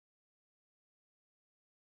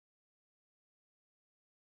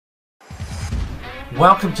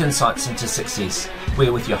Welcome to Insights into Success.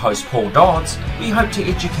 We're with your host Paul Dodds. We hope to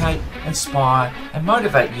educate, inspire and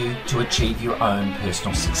motivate you to achieve your own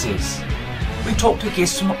personal success. We talk to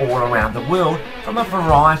guests from all around the world from a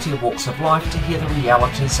variety of walks of life to hear the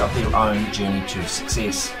realities of their own journey to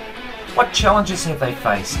success. What challenges have they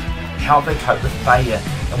faced? How have they coped with failure?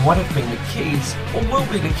 And what have been the keys or will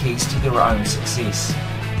be the keys to their own success?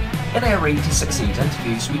 In our Read to Succeed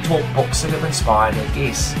interviews, we talk books that have inspired our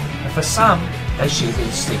guests, and for some, they share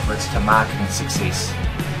their secrets to marketing success.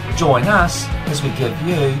 Join us as we give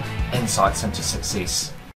you insights into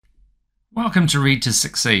success. Welcome to Read to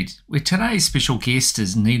Succeed, where today's special guest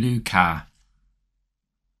is Neelu, Kaur.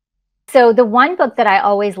 So the one book that I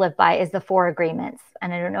always live by is The Four Agreements,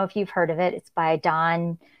 and I don't know if you've heard of it. It's by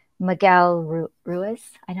Don Miguel Ruiz.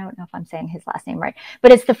 I don't know if I'm saying his last name right,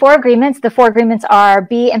 but it's The Four Agreements. The four agreements are: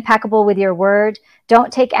 be impeccable with your word,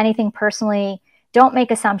 don't take anything personally, don't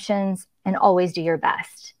make assumptions, and always do your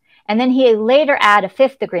best. And then he later add a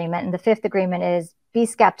fifth agreement, and the fifth agreement is be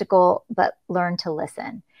skeptical, but learn to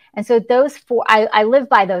listen. And so those four, I live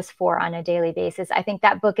by those four on a daily basis. I think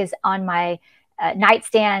that book is on my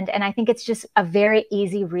nightstand, and I think it's just a very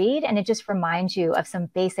easy read, and it just reminds you of some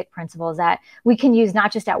basic principles that we can use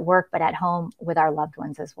not just at work but at home with our loved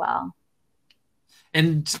ones as well.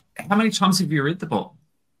 And how many times have you read the book?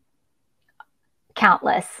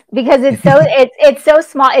 Countless, because it's so it's so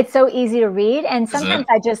small, it's so easy to read, and sometimes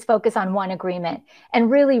I just focus on one agreement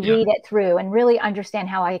and really read it through and really understand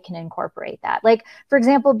how I can incorporate that. Like, for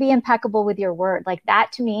example, be impeccable with your word. Like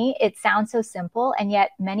that, to me, it sounds so simple, and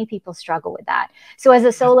yet many people struggle with that. So as a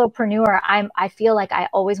solopreneur, I feel like I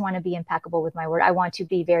always want to be impeccable with my word. I want to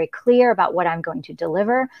be very clear about what I'm going to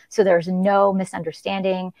deliver, so there's no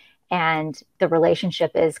misunderstanding, and the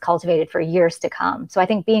relationship is cultivated for years to come. So I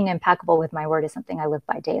think being impeccable with my word is something I live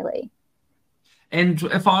by daily. And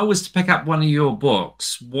if I was to pick up one of your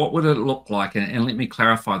books, what would it look like? And let me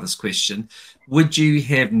clarify this question. Would you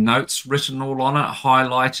have notes written all on it,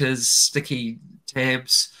 highlighters, sticky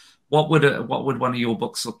tabs? What would one of your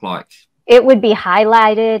books look like? It would be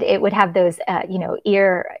highlighted. It would have those,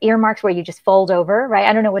 earmarks where you just fold over, right?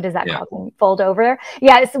 I don't know, what does that call? Fold over.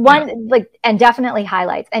 Yeah, it's one and definitely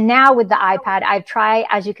highlights. And now with the iPad, I try,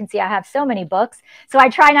 as you can see, I have so many books, so I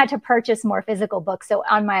try not to purchase more physical books. So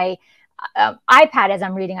on my iPad, as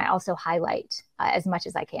I'm reading, I also highlight as much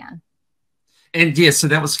as I can. And yeah, so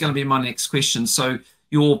that was going to be my next question. So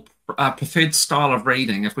your preferred style of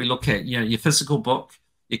reading, if we look at your physical book,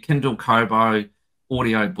 your Kindle Kobo,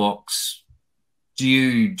 audio books, do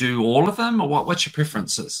you do all of them, or what's your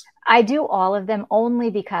preferences? I do all of them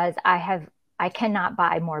only because I cannot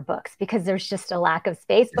buy more books because there's just a lack of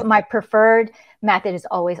space. But my preferred method is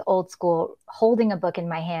always old school, holding a book in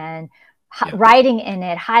my hand, writing in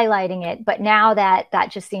it, highlighting it. But now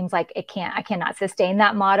that just seems like I cannot sustain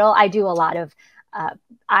that model. I do a lot of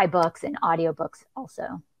iBooks and audiobooks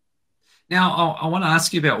also. Now, I want to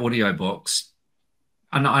ask you about audiobooks.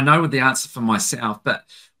 I know the answer for myself, but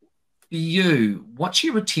for you, what's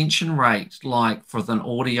your retention rate like for an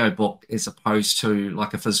audio book as opposed to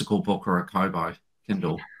like a physical book or a Kobo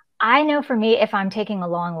Kindle? I know for me, if I'm taking a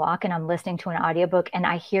long walk and I'm listening to an audiobook and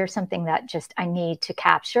I hear something that just I need to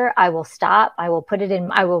capture, I will stop. I will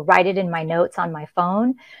write it in my notes on my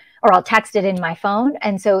phone, or I'll text it in my phone.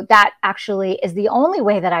 And so that actually is the only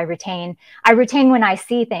way that I retain. I retain when I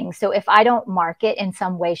see things. So if I don't mark it in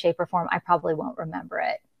some way, shape, or form, I probably won't remember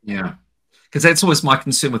it. Yeah, because that's always my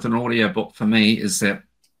concern with an audio book for me, is that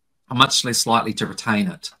I'm much less likely to retain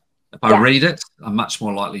it. If I read it, I'm much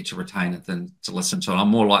more likely to retain it than to listen to it. I'm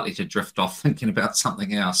more likely to drift off thinking about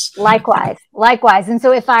something else. Likewise. And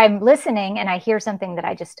so if I'm listening and I hear something that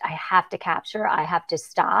I have to capture, I have to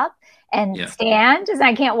stop and stand, because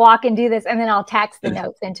I can't walk and do this, and then I'll text the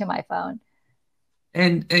notes into my phone.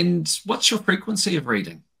 And what's your frequency of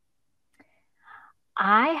reading?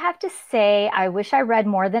 I have to say, I wish I read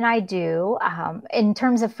more than I do. In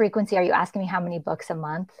terms of frequency, are you asking me how many books a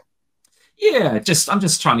month? Yeah, I'm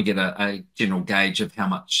just trying to get a general gauge of how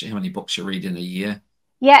many books you read in a year.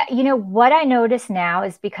 Yeah, what I notice now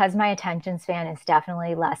is, because my attention span is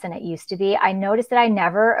definitely less than it used to be, I notice that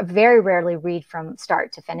I very rarely read from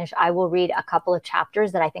start to finish. I will read a couple of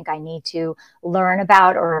chapters that I think I need to learn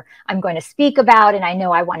about, or I'm going to speak about, and I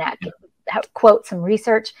know I want to quote some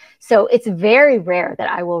research. So it's very rare that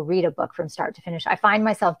I will read a book from start to finish. I find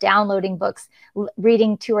myself downloading books,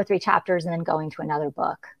 reading 2 or 3 chapters, and then going to another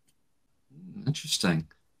book. Interesting.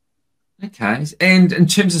 Okay. And in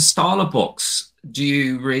terms of style of books, do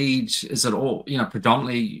you read, is it all,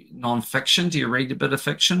 predominantly non-fiction? Do you read a bit of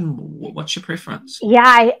fiction? What's your preference?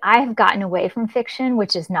 Yeah, I've gotten away from fiction,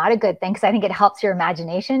 which is not a good thing because I think it helps your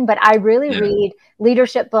imagination. But I really read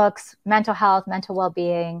leadership books, mental health, mental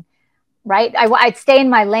well-being, right? I'd stay in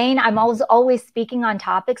my lane. I'm always speaking on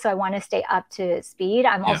topics, so I want to stay up to speed.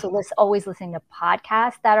 I'm also always listening to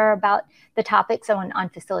podcasts that are about the topic, so on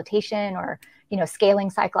facilitation or scaling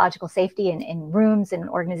psychological safety in rooms and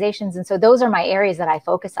organizations. And so those are my areas that I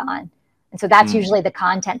focus on. And so that's usually the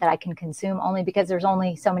content that I can consume, only because there's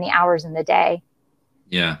only so many hours in the day.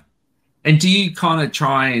 Yeah. And do you kind of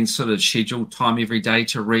try and sort of schedule time every day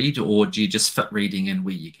to read, or do you just fit reading in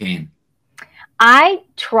where you can? I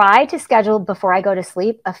try to schedule before I go to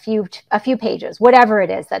sleep a few pages, whatever it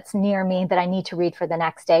is that's near me that I need to read for the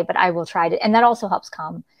next day, but I will try to, and that also helps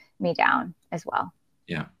calm me down as well.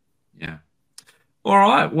 Yeah. Yeah. All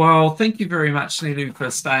right. Well, thank you very much, Neelu,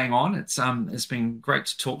 for staying on. It's been great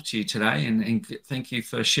to talk to you today, and thank you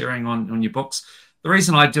for sharing on your books. The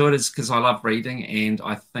reason I do it is because I love reading, and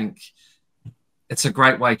I think it's a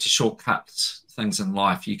great way to shortcut things in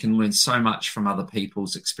life. You can learn so much from other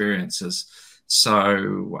people's experiences.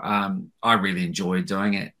 So I really enjoy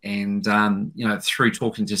doing it. And, through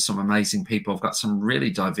talking to some amazing people, I've got some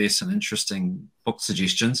really diverse and interesting book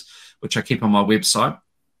suggestions, which I keep on my website,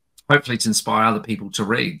 hopefully to inspire other people to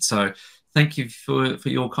read. So thank you for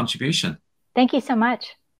your contribution. Thank you so much.